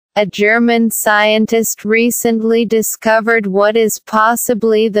A German scientist recently discovered what is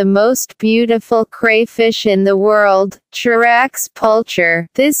possibly the most beautiful crayfish in the world, Chirax pulcher.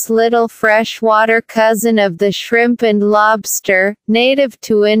 This little freshwater cousin of the shrimp and lobster, native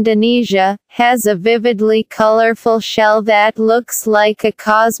to Indonesia, has a vividly colorful shell that looks like a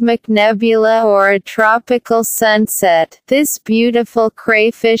cosmic nebula or a tropical sunset. This beautiful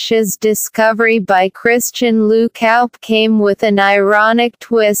crayfish's discovery by Christian Lukhaup came with an ironic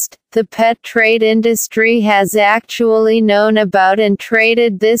twist. The pet trade industry has actually known about and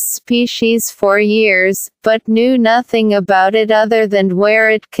traded this species for years, but knew nothing about it other than where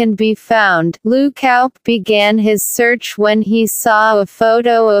it can be found. Lukhaup began his search when he saw a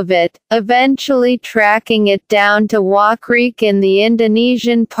photo of it, eventually tracking it down to Wah Creek in the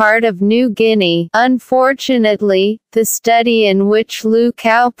Indonesian part of New Guinea. Unfortunately, the study in which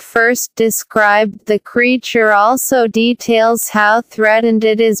Lukhaup first described the creature also details how threatened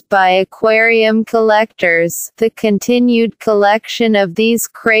it is by aquarium collectors. The continued collection of these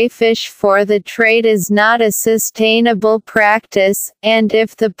crayfish for the trade is not a sustainable practice, and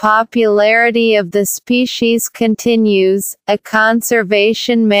if the popularity of the species continues, a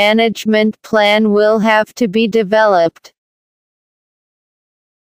conservation management plan will have to be developed.